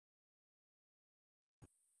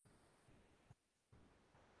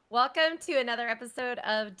Welcome to another episode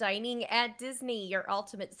of Dining at Disney, your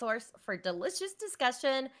ultimate source for delicious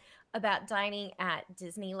discussion about dining at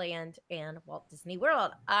Disneyland and Walt Disney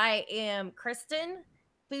World. I am Kristen,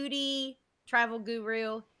 foodie, travel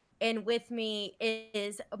guru, and with me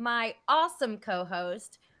is my awesome co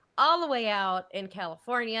host, all the way out in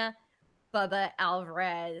California, Bubba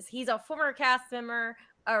Alvarez. He's a former cast member,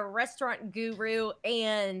 a restaurant guru,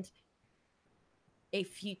 and a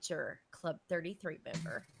future Club 33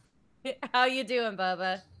 member. How you doing,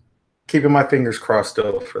 Bubba? Keeping my fingers crossed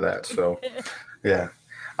still for that. So, yeah,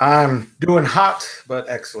 I'm doing hot but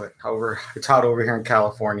excellent. However, it's hot over here in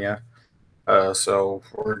California, so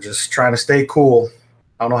we're just trying to stay cool.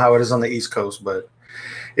 I don't know how it is on the East Coast, but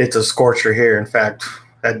it's a scorcher here. In fact,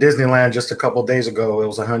 at Disneyland just a couple days ago, it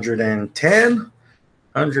was 110,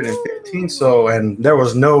 115. So, and there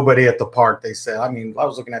was nobody at the park. They said. I mean, I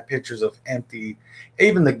was looking at pictures of empty.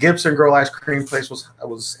 Even the Gibson Girl ice cream place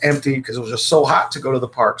was empty because it was just so hot to go to the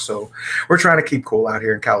park. So, we're trying to keep cool out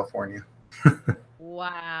here in California.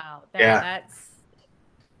 Wow, Yeah. that's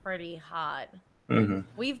pretty hot. Hmm.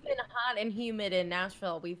 We've been hot and humid in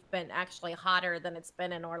Nashville. We've been actually hotter than it's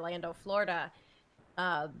been in Orlando, Florida,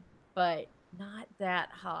 uh, but not that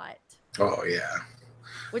hot, Oh yeah.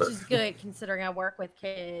 which But is good considering I work with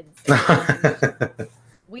kids and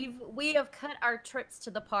we have cut our trips to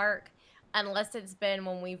the park unless it's been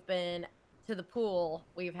when we've been to the pool.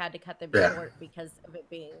 We've had to cut them yeah. short because of it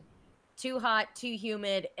being too hot, too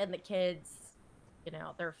humid, and the kids,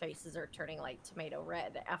 their faces are turning like tomato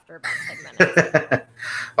red after about 10 minutes.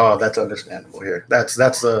 Oh, that's understandable here. That's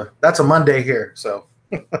a Monday here. So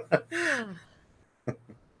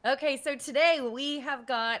Okay, so today we have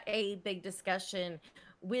got a big discussion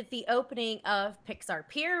with the opening of Pixar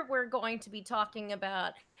Pier. We're going to be talking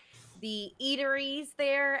about the eateries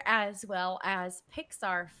there as well as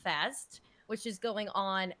Pixar Fest, which is going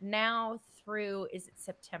on now through, is it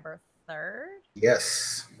September 3rd?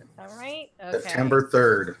 yes, Is that right? Okay. September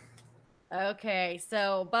 3rd. Okay,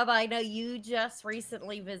 so Bubba, I know you just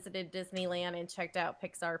recently visited Disneyland and checked out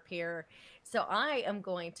Pixar Pier. So I am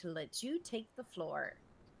going to let you take the floor.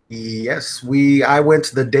 Yes, I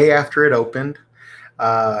went the day after it opened,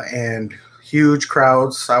 and huge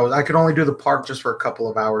crowds. I could only do the park just for a couple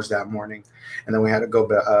of hours that morning, and then we had to go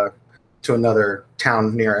to another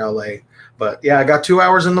town near LA. But yeah, I got 2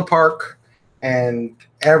 hours in the park, and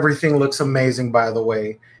everything looks amazing. By the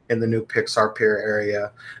way, in the new Pixar Pier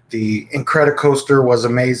area, the Incredicoaster was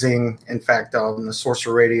amazing. In fact, on the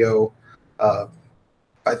Sorcerer Radio. Uh,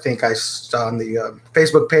 I think on the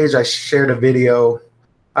Facebook page I shared a video.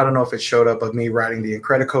 I don't know if it showed up of me riding the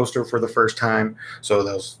Incredicoaster for the first time. So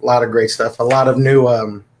there's a lot of great stuff. A lot of new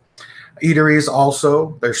eateries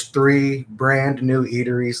also. There's three brand new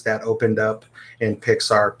eateries that opened up in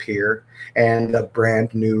Pixar Pier and a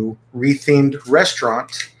brand new rethemed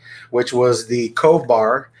restaurant, which was the Cove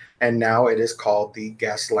Bar, and now it is called the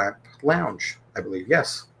Gaslamp Lounge, I believe.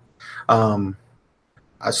 Yes. Um,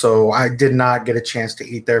 so I did not get a chance to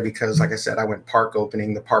eat there because, like I said, I went park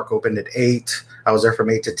opening. The park opened at 8. I was there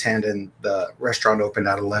from 8 to 10, and the restaurant opened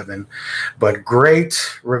at 11. But great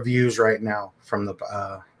reviews right now from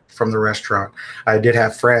the restaurant. I did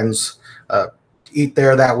have friends eat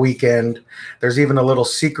there that weekend. There's even a little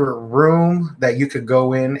secret room that you could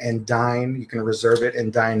go in and dine. You can reserve it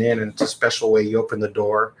and dine in, and it's a special way. You open the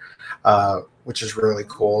door, which is really Oh,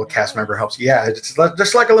 cool. A cast member nice. helps. Yeah, it's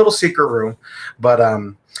just like a little secret room, but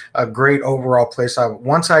a great overall place.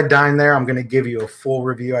 Once I dine there, I'm going to give you a full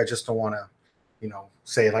review. I just don't want to,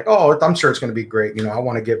 say like, oh, I'm sure it's going to be great. I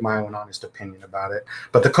want to give my own honest opinion about it.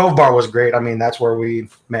 But the Cove Bar was great. I mean, that's where we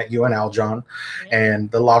met you and Aljon, Yeah.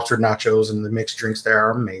 and the lobster nachos and the mixed drinks there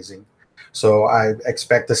are amazing. So I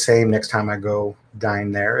expect the same next time I go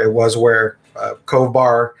dine there. It was where Cove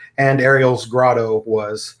Bar and Ariel's Grotto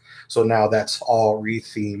was. So now that's all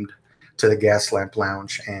rethemed to the Gaslamp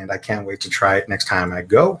Lounge, and I can't wait to try it next time I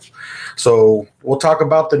go. So we'll talk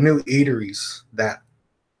about the new eateries that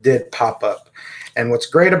did pop up. And what's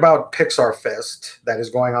great about Pixar Fest that is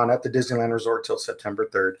going on at the Disneyland Resort till September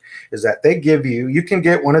 3rd is that you can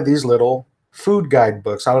get one of these little food guide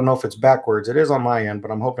books. I don't know if it's backwards. It is on my end,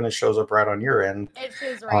 but I'm hoping it shows up right on your end. It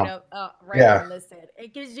shows right Um, up, right yeah. on this end.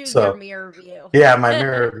 It gives you your So, mirror view. yeah, my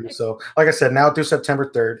mirror review. So, like I said, now through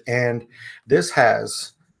September 3rd. And this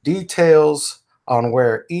has details on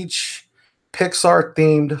where each Pixar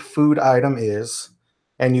themed food item is.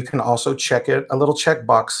 And you can also check it, a little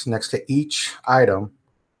checkbox next to each item.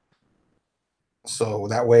 So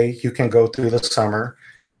that way you can go through the summer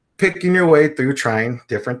picking your way through trying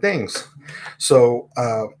different things. So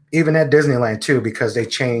even at Disneyland too, because they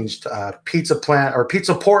changed Pizza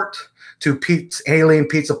Port to Alien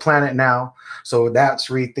Pizza Planet now, so that's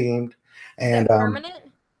rethemed. Is And that permanent?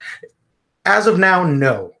 as of now,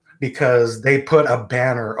 no, because they put a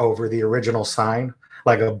banner over the original sign,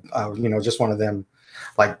 like just one of them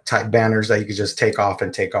like type banners that you could just take off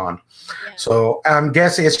and take on. Yeah. So I'm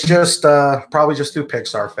guessing it's just probably just through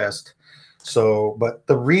Pixar Fest. So, but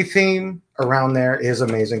the retheme around there is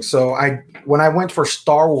amazing. So when I went for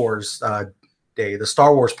Star Wars Day, the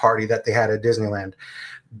Star Wars party that they had at Disneyland,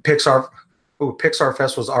 Pixar Pixar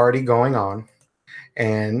Fest was already going on,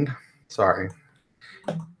 and sorry,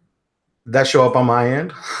 that show up on my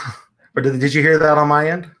end, or did you hear that on my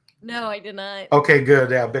end? No, I did not. Okay,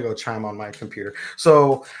 good. Yeah, big old chime on my computer.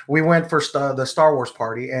 So we went for the Star Wars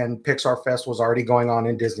party, and Pixar Fest was already going on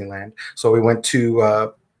in Disneyland. So we went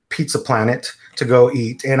to Pizza Planet to go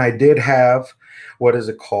eat, and I did have, what is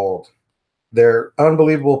it called? Their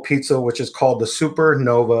unbelievable pizza, which is called the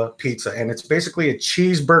Supernova Pizza, and it's basically a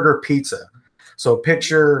cheeseburger pizza. So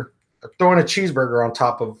picture throwing a cheeseburger on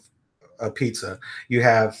top of a pizza. You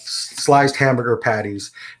have sliced hamburger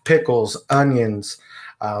patties, pickles, onions,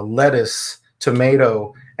 lettuce,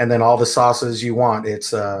 tomato, and then all the sauces you want.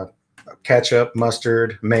 It's ketchup,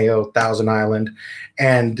 mustard, mayo, Thousand Island,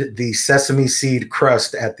 and the sesame seed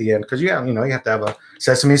crust at the end, because you have to have a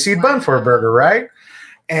sesame seed bun for a burger, right?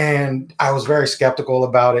 And I was very skeptical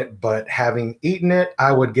about it, but having eaten it,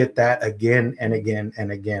 I would get that again and again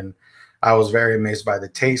and again. I was very amazed by the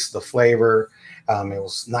taste, the flavor. It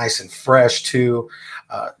was nice and fresh too.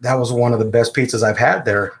 That was one of the best pizzas I've had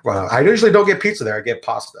there. I usually don't get pizza there. I get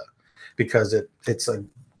pasta because it's a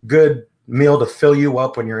good meal to fill you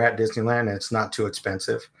up when you're at Disneyland, and it's not too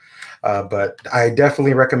expensive. But I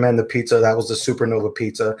definitely recommend the pizza. That was the Supernova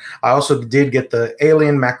Pizza. I also did get the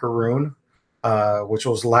Alien Macaroon, which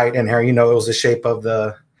was light and hairy. It was the shape of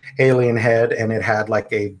the alien head, and it had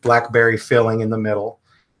like a blackberry filling in the middle.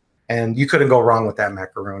 And you couldn't go wrong with that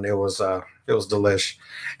macaroon. It was delish.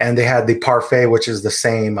 And they had the parfait, which is the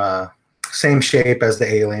same shape as the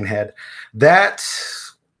alien head. That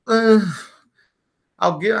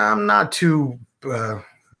I'm not too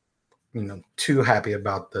too happy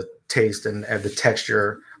about the taste and the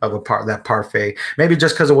texture of that parfait. Maybe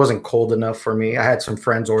just because it wasn't cold enough for me. I had some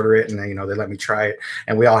friends order it, and they let me try it,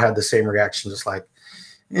 and we all had the same reaction, just like,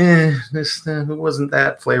 this wasn't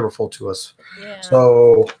that flavorful to us. Yeah.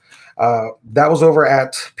 So that was over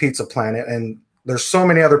at Pizza Planet, and there's so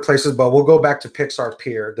many other places, but we'll go back to Pixar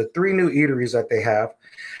Pier. The 3 new eateries that they have.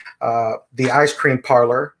 The ice cream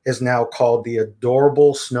parlor is now called the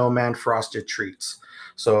Adorable Snowman Frosted Treats.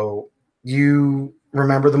 So you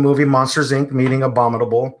remember the movie Monsters Inc. meeting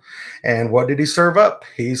Abominable, and what did he serve up?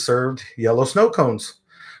 He served yellow snow cones.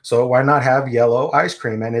 So why not have yellow ice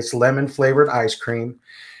cream? And it's lemon flavored ice cream.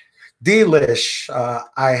 Delish.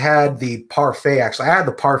 I had the parfait. Actually, I had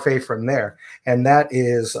the parfait from there, and that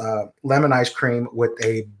is lemon ice cream with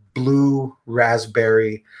a blue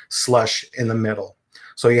raspberry slush in the middle.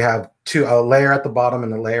 So you have a layer at the bottom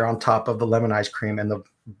and a layer on top of the lemon ice cream, and the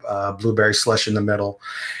blueberry slush in the middle,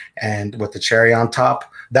 and with the cherry on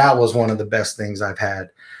top. That was one of the best things I've had.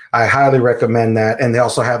 I highly recommend that. And they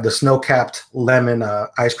also have the snow-capped lemon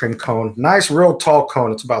ice cream cone. Nice, real tall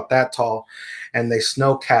cone. It's about that tall. And they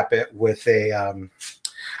snow cap it with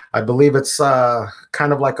I believe it's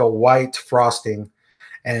kind of like a white frosting.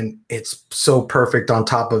 And it's so perfect on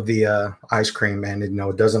top of the ice cream. And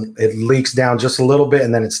it leaks down just a little bit,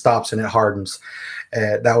 and then it stops and it hardens.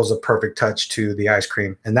 That was a perfect touch to the ice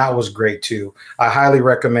cream, and that was great too. I highly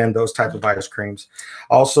recommend those type of ice creams.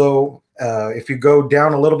 Also, if you go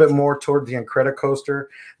down a little bit more toward the Incredicoaster,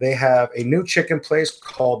 they have a new chicken place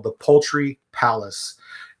called the Poultry Palace.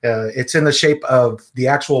 It's in the shape of the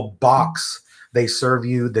actual box they serve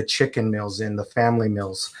you the chicken meals in, the family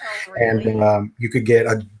meals. Oh, really? And you could get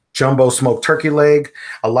a jumbo smoked turkey leg.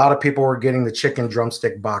 A lot of people were getting the chicken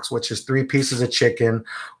drumstick box, which is 3 pieces of chicken,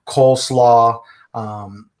 coleslaw,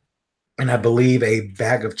 and I believe a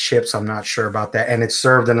bag of chips. I'm not sure about that. And it's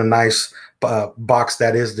served in a nice box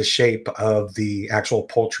that is the shape of the actual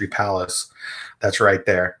Poultry Palace. That's right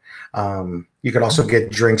there. You could also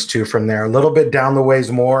get drinks too from there. A little bit down the ways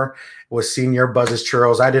more was Senior Buzz's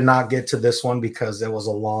Churros. I did not get to this one because there was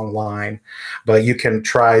a long line, but you can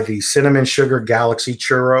try the Cinnamon Sugar Galaxy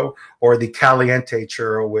Churro or the Caliente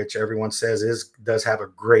Churro, which everyone says does have a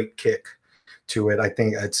great kick to it. I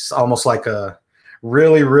think it's almost like a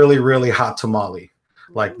really, really, really hot tamale,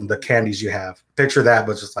 like the candies you have. Picture that,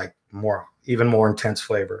 but just like even more intense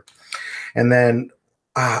flavor. And then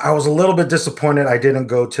I was a little bit disappointed I didn't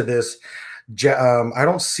go to this. I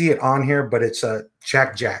don't see it on here, but it's a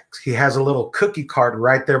Jack Jack. He has a little cookie cart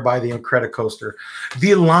right there by the Incredicoaster.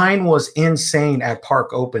 The line was insane at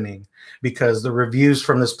park opening because the reviews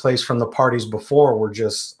from this place from the parties before were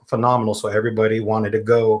just phenomenal. So everybody wanted to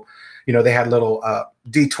go. You know, they had little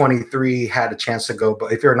D23 had a chance to go,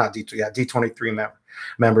 but if you're not D2, yeah, D23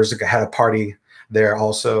 members had a party there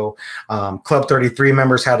also. Club 33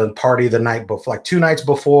 members had a party the night before, like 2 nights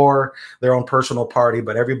before, their own personal party.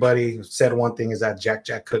 But everybody said one thing is that Jack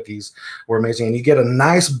Jack cookies were amazing. And you get a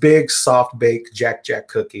nice big soft baked Jack Jack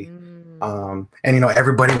cookie. Mm. And, you know,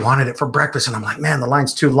 everybody wanted it for breakfast. And I'm like, man, the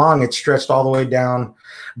line's too long. It's stretched all the way down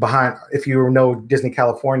behind. If you know Disney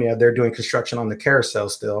California, they're doing construction on the carousel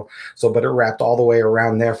still. So, but it wrapped all the way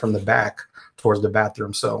around there from the back towards the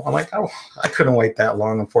bathroom. So I'm like, oh, I couldn't wait that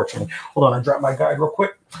long, unfortunately. Hold on, I dropped my guide real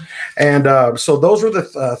quick. And so those were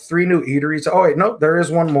the 3 new eateries. Oh, wait, no, there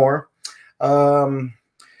is one more.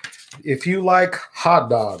 If you like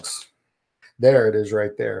hot dogs, there it is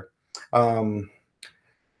right there.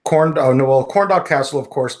 Corn Dog Castle,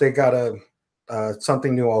 of course, they got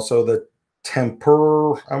something new also. The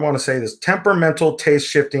I want to say this temperamental taste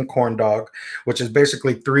shifting corn dog, which is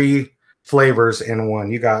basically 3 flavors in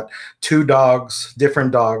one. You got 2 dogs,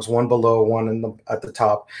 different dogs, one below, one at the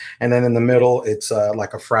top, and then in the middle, it's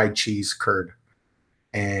like a fried cheese curd.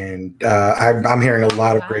 And I'm hearing a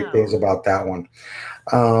lot of great things Wow. about that one.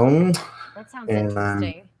 That sounds And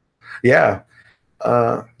interesting. yeah,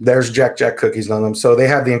 there's Jack Jack cookies on them. So they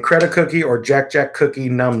have the Incredi cookie or Jack Jack cookie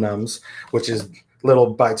num nums, which is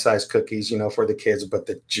little bite-sized cookies, you know, for the kids. But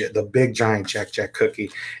the big giant Jack Jack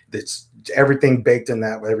cookie, that's everything baked in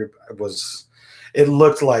that. It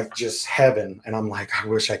looked like just heaven, and I'm like, I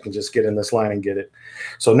wish I can just get in this line and get it.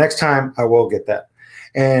 So next time I will get that.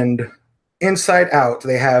 And Inside Out,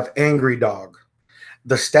 they have Angry Dog,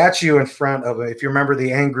 the statue in front of it. If you remember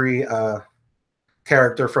the angry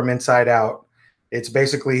character from Inside Out, it's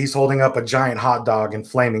basically he's holding up a giant hot dog and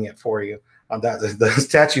flaming it for you. That the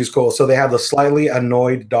statue's cool. So they have the slightly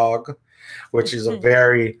annoyed dog, which is a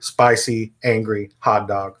very spicy, angry hot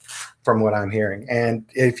dog, from what I'm hearing. And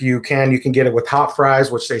if you can get it with hot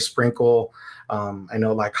fries, which they sprinkle. I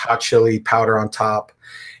know like hot chili powder on top,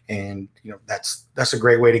 and you know that's a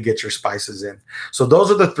great way to get your spices in. So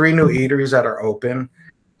those are the 3 new eateries that are open.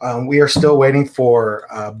 We are still waiting for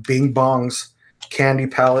Bing Bong's Candy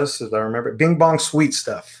Palace, as I remember. Bing Bong Sweet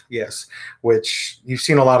Stuff, yes, which you've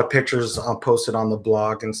seen a lot of pictures posted on the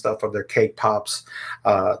blog and stuff of their cake pops.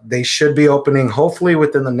 They should be opening hopefully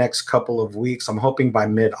within the next couple of weeks. I'm hoping by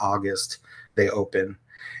mid-August they open.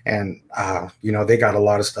 And, you know, they got a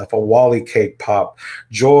lot of stuff. A Wally cake pop,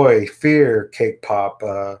 Joy, Fear cake pop,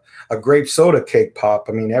 a grape soda cake pop.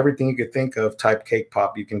 I mean, everything you could think of type cake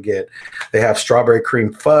pop you can get. They have strawberry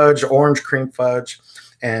cream fudge, orange cream fudge,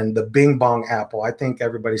 and the Bing Bong apple. I think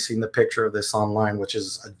everybody's seen the picture of this online, which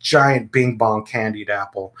is a giant Bing Bong candied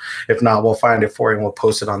apple. If not, we'll find it for you and we'll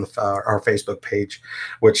post it on our Facebook page,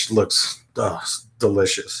 which looks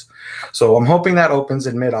delicious. So I'm hoping that opens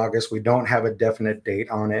in mid-August. We don't have a definite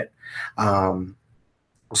date on it.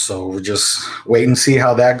 So we'll just wait and see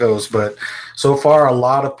how that goes. But so far, a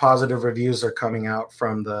lot of positive reviews are coming out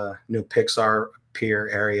from the new Pixar Pier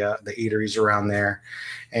area, the eateries around there,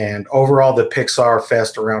 and overall the Pixar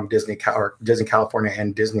Fest around Disney California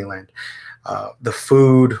and Disneyland. The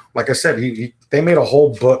food, like I said, they made a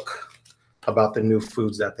whole book about the new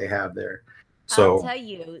foods that they have there. I'll So tell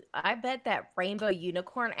you, I bet that rainbow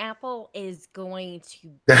unicorn apple is going to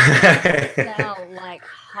sell like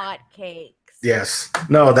hotcakes. yes,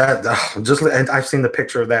 no, that just I've seen the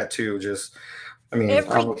picture of that too. Just, I mean, I don't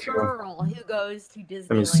Every know if you, girl who goes to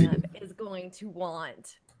let me see. Disneyland is going to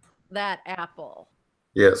want that apple.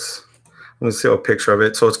 Yes, let me see a picture of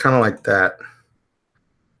it. So it's kind of like that,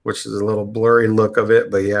 which is a little blurry look of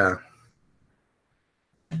it, but yeah.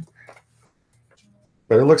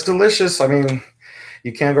 But it looks delicious. I mean,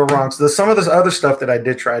 you can't go wrong. So some of this other stuff that I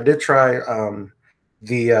did try the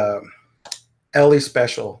Ellie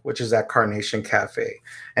Special, which is at Carnation Cafe,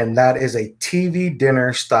 and that is a TV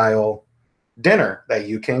dinner style dinner that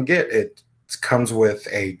you can get. It comes with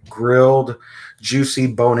a grilled, juicy,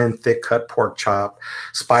 bone-in, thick-cut pork chop,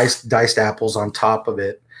 spiced diced apples on top of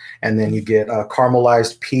it, and then you get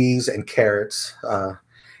caramelized peas and carrots.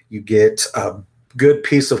 You get a good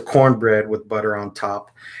piece of cornbread with butter on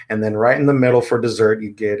top, and then right in the middle for dessert,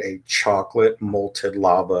 you get a chocolate molted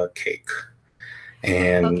lava cake.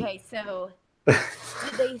 And Okay, so do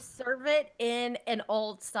they serve it in an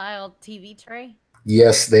old style TV tray?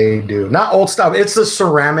 yes, they do. Not old style. It's a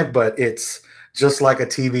ceramic, but it's just like a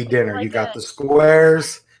TV It's dinner. You like got a the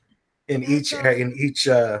squares. That's a in each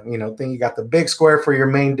thing. You got the big square for your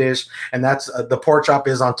main dish, and that's the pork chop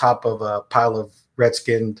is on top of a pile of red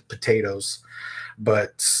skinned potatoes.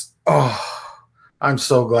 But I'm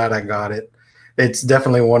so glad I got it. It's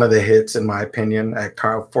definitely one of the hits in my opinion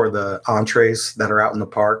for the entrees that are out in the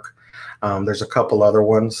park. There's a couple other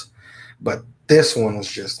ones, but this one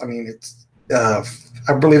was just. I mean, it's.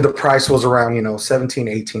 I believe the price was around 17,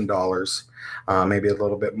 $18, maybe a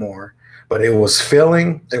little bit more. But it was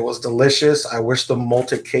filling. It was delicious. I wish the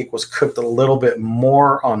malted cake was cooked a little bit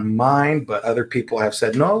more on mine, but other people have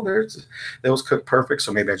said no, it was cooked perfect.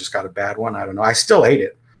 So maybe I just got a bad one. I don't know. I still ate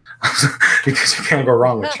it because you can't go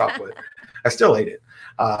wrong with chocolate. I still ate it,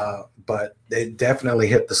 but it definitely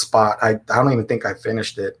hit the spot. I don't even think I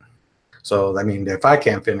finished it. So I mean, if I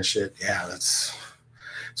can't finish it, yeah, it's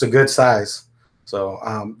a good size. So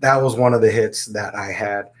that was one of the hits that I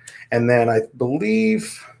had, and then I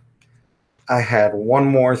believe I had one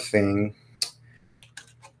more thing,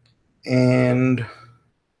 and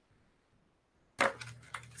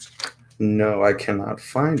no, I cannot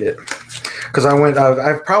find it because I went.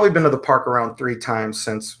 I've probably been to the park around 3 times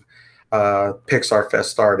since Pixar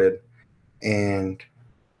Fest started, and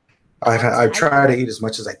I I try to eat as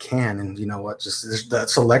much as I can, and you know what? Just the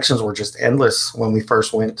selections were just endless when we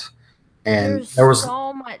first went, and There's there was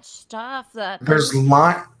so much stuff that they there's just keep.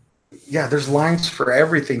 line yeah, there's lines for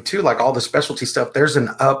everything too, like all the specialty stuff. There's an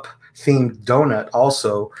up themed donut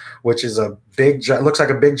also, which is a looks like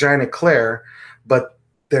a big giant eclair, but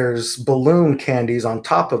there's balloon candies on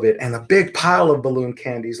top of it and a big pile of balloon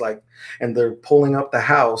candies, like, and they're pulling up the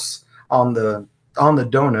house on the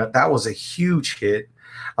donut. That was a huge hit.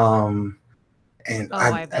 Um, and Oh,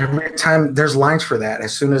 I bet. every time there's lines for that,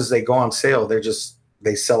 as soon as they go on sale,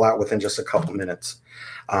 they sell out within just a couple minutes.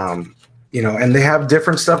 Um, and they have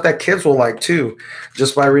different stuff that kids will like too.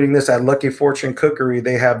 Just by reading this at Lucky Fortune Cookery,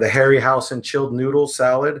 they have the Harry House and chilled noodle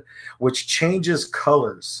salad, which changes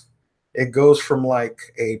colors. It goes from like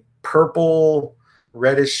a purple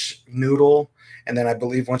reddish noodle, and then I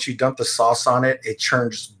believe once you dump the sauce on it, it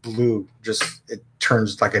turns blue. Just it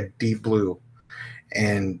turns like a deep blue,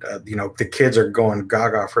 and the kids are going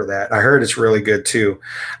gaga for that. I heard it's really good too.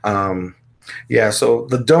 Yeah, so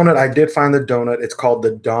the donut, I did find the donut. It's called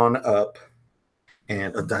the Dawn Up,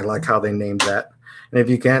 and I like how they named that. And if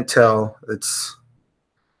you can't tell, it's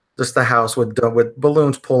just the house with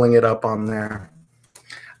balloons pulling it up on there.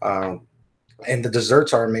 Um, and the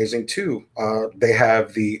desserts are amazing too. They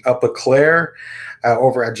have the Up Eclair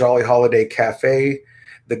over at Jolly Holiday Cafe.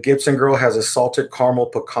 The Gibson Girl has a salted caramel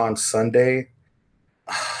pecan sundae.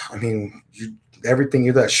 I mean, everything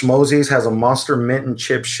you got. Schmozies has a monster mint and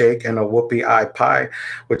chip shake and a whoopie eye pie,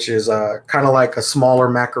 which is kind of like a smaller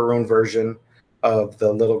macaroon version of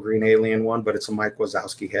the little green alien one, but it's a Mike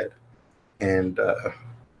Wazowski head. And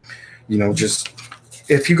just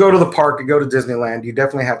if you go to the park, you go to Disneyland, you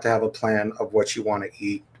definitely have to have a plan of what you want to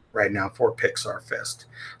eat right now for Pixar Fest.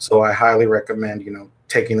 So I highly recommend,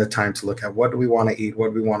 taking the time to look at what do we want to eat,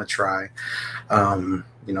 what do we want to try.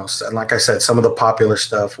 So, like I said, some of the popular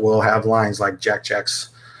stuff will have lines like Jack's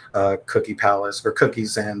Cookie Palace or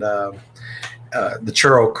cookies, and the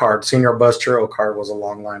churro cart, Senior Buzz churro cart was a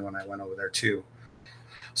long line when I went over there too.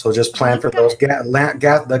 So just plan We've for those.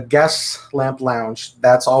 got The gas lamp lounge,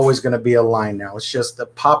 that's always going to be a line now. It's just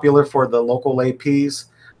popular for the local APs,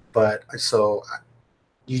 but so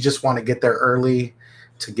you just want to get there early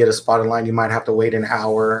to get a spot in line. You might have to wait an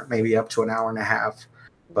hour, maybe up to an hour and a half,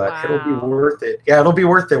 but it'll be wow. worth it. Yeah, it'll be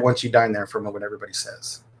worth it once you dine there, from what everybody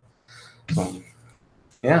says.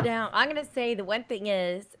 Yeah, Now, I'm going to say the one thing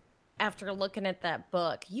is, after looking at that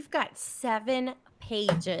book, you've got 7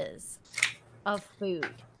 pages of food.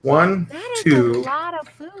 one, That is a two, lot of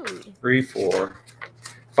food. 3, 4,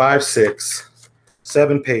 5, 6,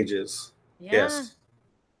 7 pages. Yeah. Yes,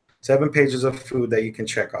 7 pages of food that you can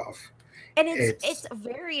check off. And it's It's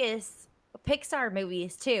various Pixar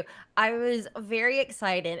movies too. I was very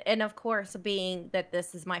excited, and of course, being that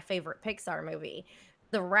this is my favorite Pixar movie,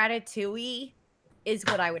 the Ratatouille is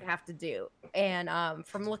what I would have to do. And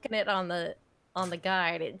from looking at on the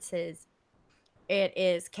guide, it says it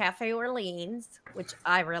is Cafe Orleans, which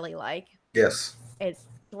I really like. yes, It's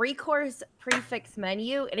 3 course prefix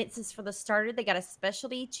menu, and it says for the starter they got a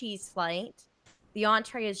specialty cheese flight. The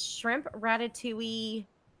entree is shrimp ratatouille.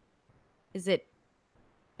 Is it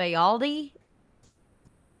Bayaldi?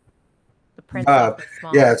 The princess uh, is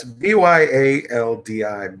yeah, small. it's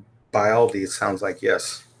Byaldi. Bialdi, it sounds like,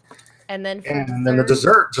 yes. And then for And then the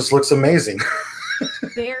dessert, dessert just looks amazing.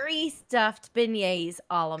 berry stuffed beignets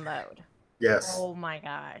a la mode. Yes. Oh my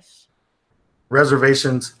gosh.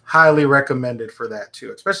 reservations highly recommended for that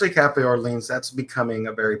too, especially Cafe Orleans. That's becoming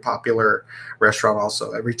a very popular restaurant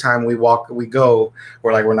also. Every time we go,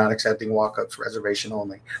 we're like, we're not accepting walk-ups, reservation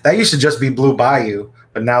only. That used to just be Blue Bayou,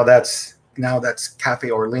 but now that's Cafe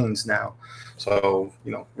Orleans now. So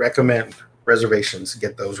recommend reservations,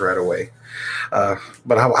 get those right away.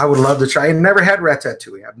 But I would love to try. I never had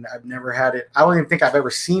ratatouille. I've never had it. I don't even think I've ever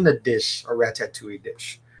seen a ratatouille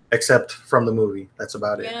dish, except from the movie. That's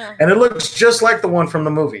about it. Yeah. And it looks just like the one from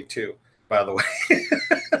the movie too, by the way.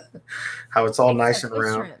 How it's all nice Except and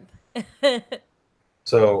with round. shrimp.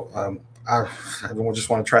 So I just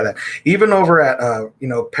want to try that. Even over at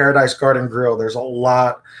Paradise Garden Grill, there's a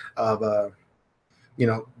lot of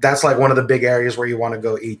that's like one of the big areas where you want to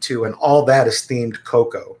go eat too, and all that is themed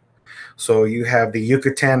cocoa. So you have the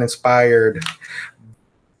Yucatan inspired.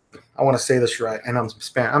 I want to say this right, and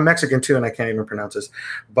I'm Mexican too, and I can't even pronounce this.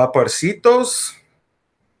 Vaporcitos,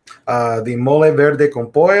 the mole verde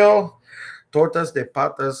con pollo, tortas de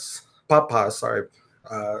papas. Sorry,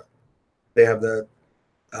 they have the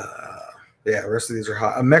the rest of these are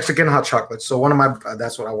hot. Mexican hot chocolate. So one of my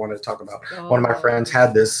that's what I wanted to talk about. Oh. One of my friends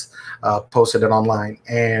had this, posted it online,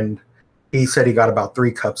 and he said he got about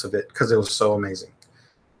 3 cups of it because it was so amazing.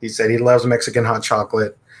 He said he loves Mexican hot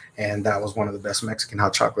chocolate, and that was one of the best Mexican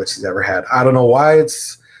hot chocolates he's ever had. I don't know why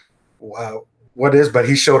it's what is, but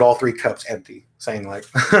he showed all 3 cups empty, saying like,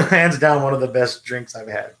 hands down, one of the best drinks I've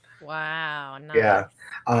had. Wow. Nice. Yeah.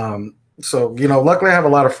 So, luckily I have a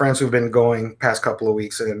lot of friends who've been going past couple of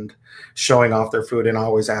weeks and showing off their food. And I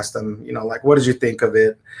always ask them, like, what did you think of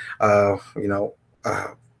it? Tell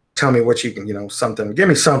me what you can, something, give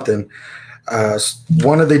me something.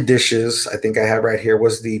 One of the dishes I think I have right here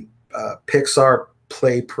was the Pixar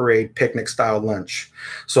Play Parade picnic style lunch.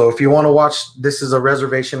 So if you want to watch, this is a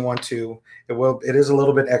reservation one too. It is a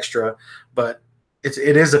little bit extra, but it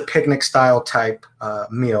is a picnic style type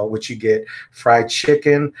meal, which you get fried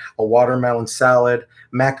chicken, a watermelon salad,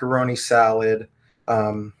 macaroni salad,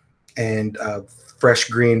 and fresh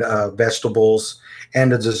green vegetables,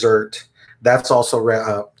 and a dessert. That's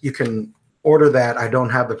also you can order that. I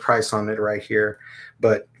don't have the price on it right here,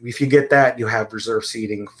 but if you get that, you have reserved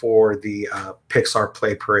seating for the Pixar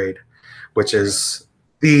Play Parade, which is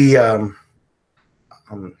the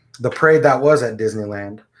parade that was at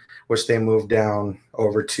Disneyland, which they moved down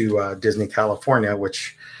over to Disney California,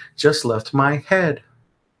 which just left my head.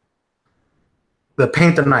 The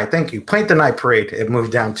Paint the Night, thank you. Paint the Night parade. It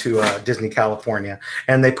moved down to Disney California,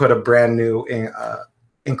 and they put a brand new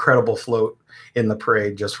incredible float in the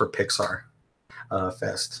parade just for Pixar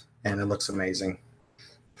Fest, and it looks amazing.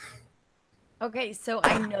 Okay, so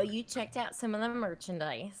I know you checked out some of the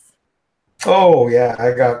merchandise. Oh yeah,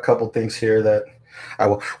 I got a couple things here that I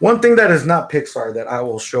will. One thing that is not Pixar that I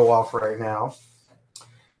will show off right now,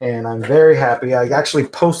 and I'm very happy. I actually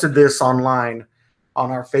posted this online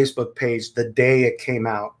on our Facebook page the day it came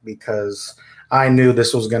out because I knew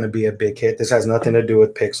this was going to be a big hit. This has nothing to do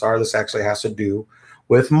with Pixar. This actually has to do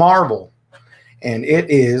with Marvel, and it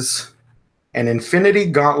is an Infinity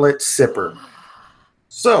Gauntlet sipper.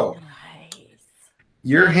 So Nice.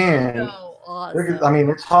 your That's hand, so awesome. I mean,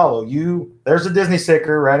 it's hollow. There's a Disney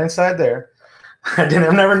sticker right inside there. I've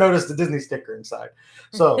never noticed the Disney sticker inside.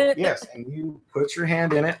 So yes, and you put your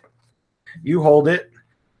hand in it, you hold it.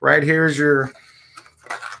 Right here is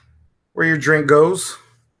where your drink goes,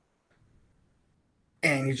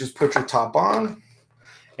 and you just put your top on,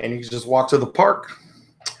 and you just walk to the park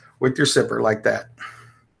with your sipper like that.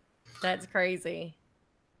 That's crazy.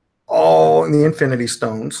 All in the Infinity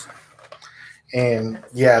Stones, and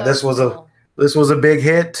That's yeah, so this was a big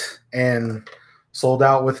hit and sold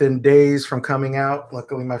out within days from coming out.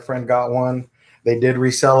 Luckily, my friend got one. They did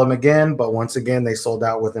resell them again, but once again, they sold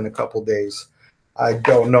out within a couple days. I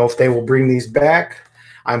don't know if they will bring these back.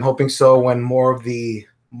 I'm hoping so when more of the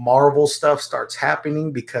Marvel stuff starts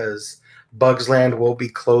happening, because Bugs Land will be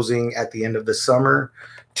closing at the end of the summer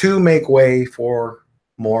to make way for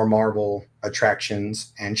more Marvel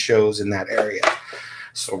attractions and shows in that area.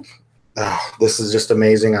 So this is just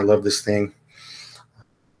amazing. I love this thing.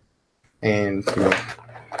 And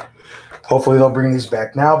hopefully they'll bring these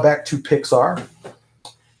back. Now back to Pixar.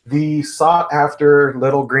 The sought after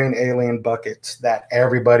little green alien buckets that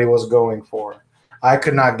everybody was going for. I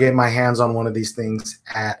could not get my hands on one of these things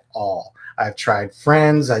at all. I've tried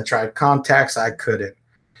friends, I tried contacts, I couldn't.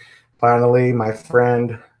 Finally, my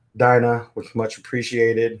friend Dinah, which much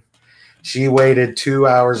appreciated, she waited 2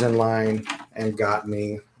 hours in line and got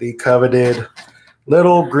me the coveted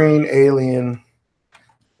little green alien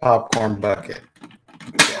popcorn bucket.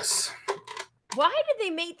 Yes. Why did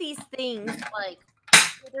they make these things like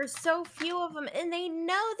there's so few of them, and they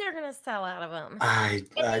know they're gonna sell out of them, and I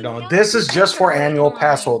they don't. know This is people are just gonna for wait in annual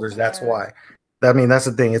pass line holders. That's for why. I mean, that's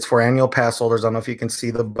the thing. It's for annual pass holders. I don't know if you can see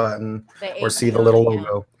the button the or see the little API. Yeah,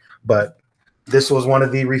 logo, but this was one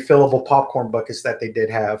of the refillable popcorn buckets that they did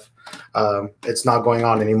have. It's not going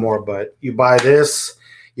on anymore, but you buy this,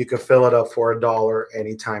 you can fill it up for $1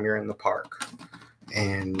 anytime you're in the park.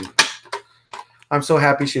 And I'm so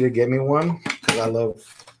happy she did get me one because I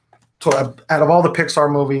love. Out of all the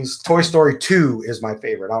Pixar movies, Toy Story 2 is my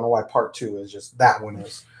favorite. I don't know why Part 2 is, just that one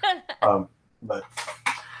is. But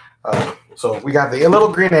so we got the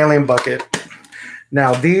little green alien bucket.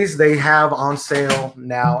 Now these they have on sale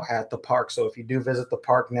now at the park. So if you do visit the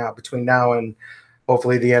park now, between now and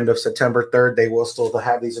hopefully the end of September 3rd, they will still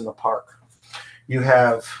have these in the park. You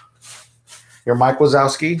have your Mike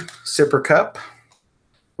Wazowski sipper cup,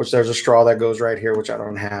 which there's a straw that goes right here, which I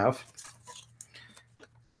don't have.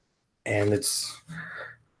 And it's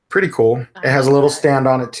pretty cool. I It has a love little that. stand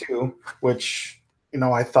on it too, which,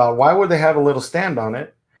 I thought, why would they have a little stand on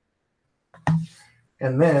it?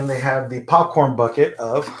 And then they have the popcorn bucket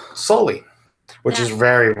of Sully, which is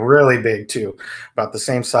That's cool. really big too, about the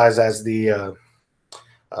same size as the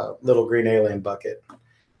little green alien bucket.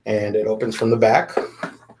 And it opens from the back,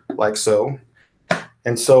 like so.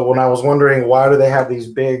 And so when I was wondering why do they have these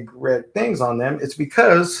big red things on them, it's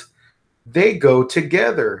because they go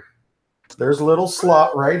together. There's a little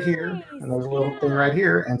slot right Oh, here, nice. and there's a little thing right Yeah.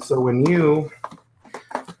 here. And so when you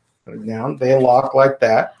put it down, they lock like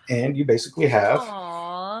that, and you basically have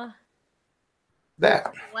Aw, that.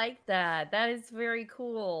 I like that. That is very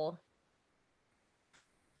cool.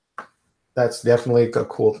 That's definitely a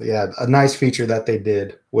cool, yeah, a nice feature that they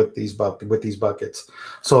did with with these buckets.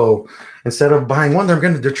 So instead of buying one, they're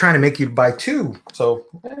trying to make you buy two. So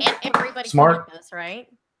And everybody can get smart, this, right?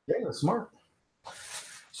 yeah, smart.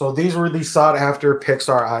 So these were the sought after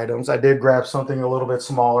Pixar items. I did grab something a little bit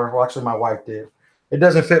smaller. Well, actually, my wife did. It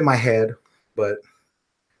doesn't fit my head, but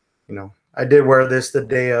I did wear this the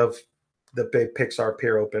day of the big Pixar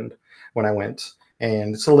Pier opened when I went,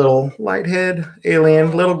 and it's a little light head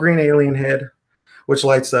alien, little Oh, green alien head, which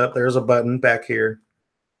lights up. There's a button back here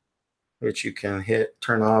which you can hit,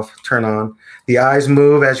 turn off, turn on. The eyes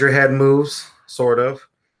move as your head moves, sort of.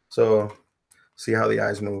 So see how the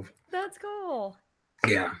eyes move. that's cool.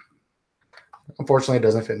 Yeah. Unfortunately, it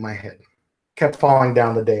doesn't fit my head. Kept falling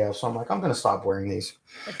down the day of, so I'm like, I'm gonna stop wearing these.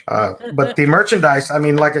 But the merchandise, I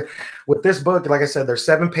mean, with this book, like I said, there's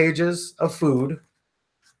 7 pages of food.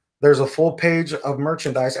 There's a full page of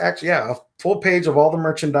merchandise. Actually, yeah, a full page of all the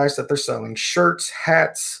merchandise that they're selling: shirts,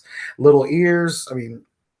 hats, little ears. I mean,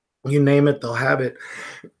 you name it, they'll have it.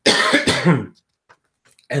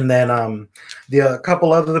 And then the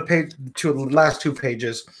couple other the last 2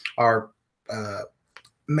 pages are uh,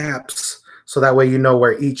 maps, so that way you know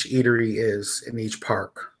where each eatery is in each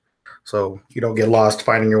park. So you don't get lost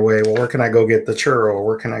finding your way. Well, where can I go get the churro?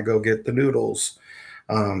 Where can I go get the noodles?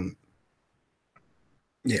 Um,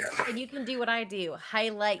 yeah, And you can do what I do.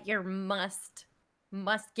 Highlight your must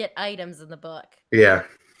get items in the book. yeah.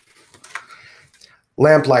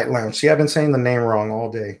 Lamplight Lounge. See, I've been saying the name wrong all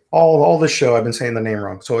day. All the show, I've been saying the name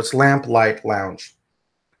wrong. So it's Lamplight Lounge.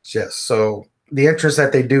 Yes. So the entrance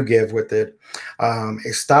that they do give with it, a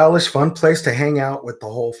stylish, fun place to hang out with the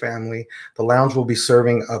whole family. The lounge will be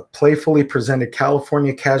serving a playfully presented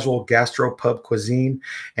California casual gastropub cuisine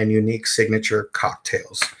and unique signature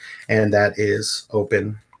cocktails, and that is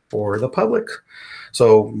open for the public.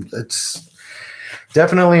 So it's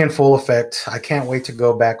definitely in full effect. I can't wait to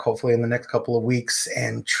go back, hopefully in the next couple of weeks,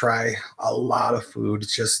 and try a lot of food.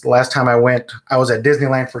 It's just the last time I went, I was at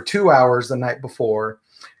Disneyland for 2 hours the night before,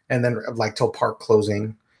 and then like till park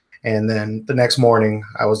closing. And then the next morning,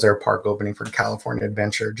 I was there park opening for California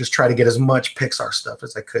Adventure. Just try to get as much Pixar stuff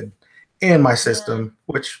as I could in my Yeah. system,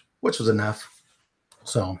 which was enough.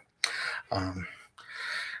 So um,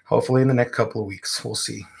 hopefully in the next couple of weeks, we'll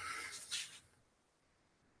see.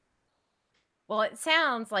 Well, it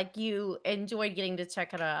sounds like you enjoyed getting to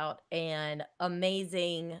check it out and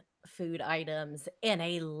amazing food items and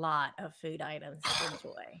a lot of food items to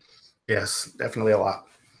enjoy. Yes, definitely a lot.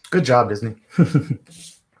 Good job, Disney.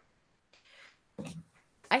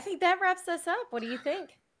 I think that wraps us up. What do you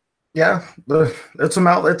think? Yeah, it's a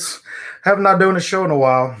mouth. It's have not doing a show in a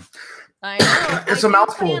while. I know. I It's a do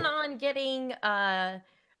plan mouthful. on getting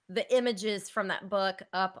the images from that book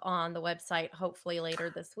up on the website hopefully later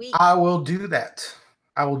this week. I will do that.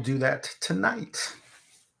 I will do that tonight.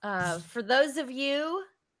 For those of you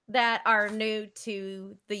that are new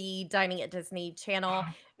to the Dining at Disney channel,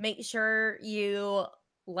 make sure you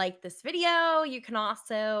like this video. You can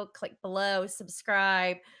also click below,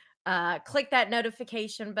 subscribe, Click that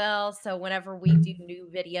notification bell so whenever we do new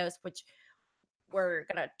videos, which we're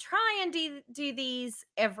gonna try and do these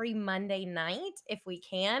every Monday night if we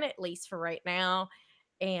can, at least for right now.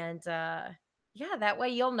 And yeah, that way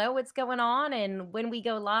you'll know what's going on and when we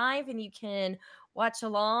go live, and you can watch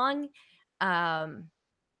along. Um,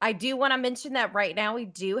 I do want to mention that right now we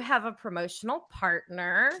do have a promotional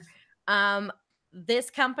partner. Um, this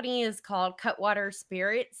company is called Cutwater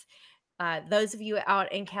Spirits. Those of you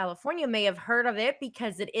out in California may have heard of it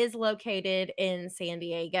because it is located in San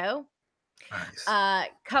Diego. Nice.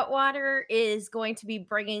 Cutwater is going to be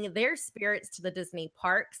bringing their spirits to the Disney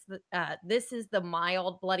parks. This is the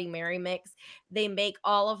mild Bloody Mary mix. They make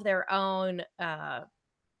all of their own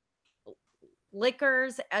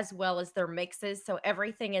liquors as well as their mixes. So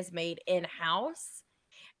everything is made in house.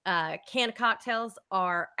 Canned cocktails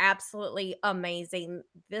are absolutely amazing.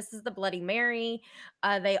 This is the Bloody Mary.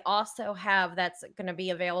 They also have that's going to be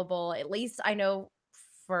available, at least I know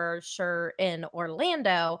for sure in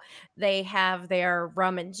Orlando. They have their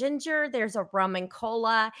rum and ginger. There's a rum and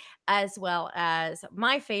cola, as well as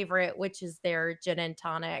my favorite, which is their gin and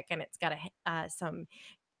tonic, and it's got some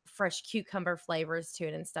fresh cucumber flavors to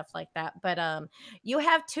it and stuff like that. But you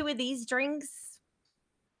have two of these drinks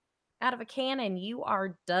out of a can and you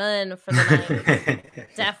are done for the night.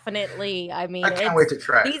 Definitely. I I mean, can't wait to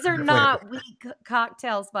try it. these are Definitely have to not try weak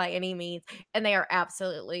cocktails by any means, and they are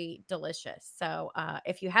absolutely delicious. So,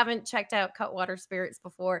 if you haven't checked out Cutwater Spirits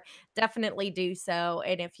before, definitely do so.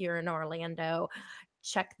 And if you're in Orlando,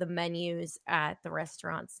 check the menus at the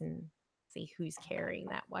restaurants and see who's carrying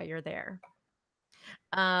that while you're there.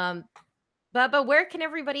 Um, Bubba, where can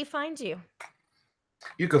everybody find you?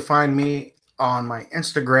 You can find me on my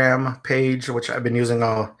Instagram page, which I've been using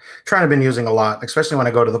trying to been using a lot, especially when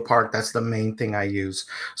I go to the park. That's the main thing I use.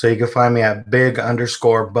 So you can find me at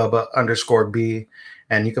big_Bubba_B,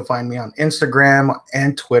 and you can find me on Instagram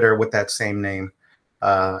and Twitter with that same name.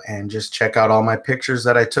 And just check out all my pictures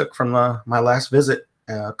that I took from my last visit.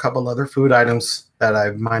 A couple other food items that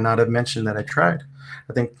I might not have mentioned that I tried.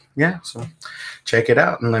 I think, yeah. So check it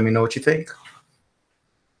out and let me know what you think.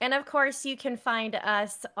 And of course, you can find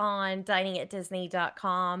us on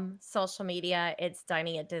diningatdisney.com. Social media, it's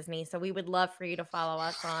Dining at Disney. So we would love for you to follow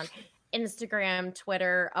us on Instagram,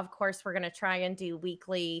 Twitter. Of course, we're going to try and do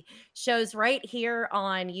weekly shows right here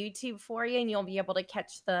on YouTube for you, and you'll be able to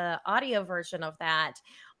catch the audio version of that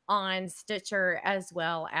on Stitcher as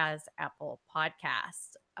well as Apple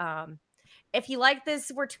Podcasts. If you like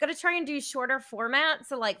this, we're going to try and do shorter formats,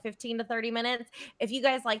 so like 15 to 30 minutes. If you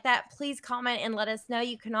guys like that, please comment and let us know.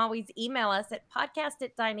 You can always email us at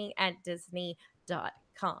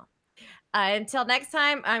podcast@diningatdisney.com. Until next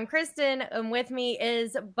time, I'm Kristen, and with me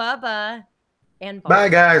is Bubba and Bye,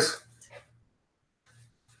 Bart. guys.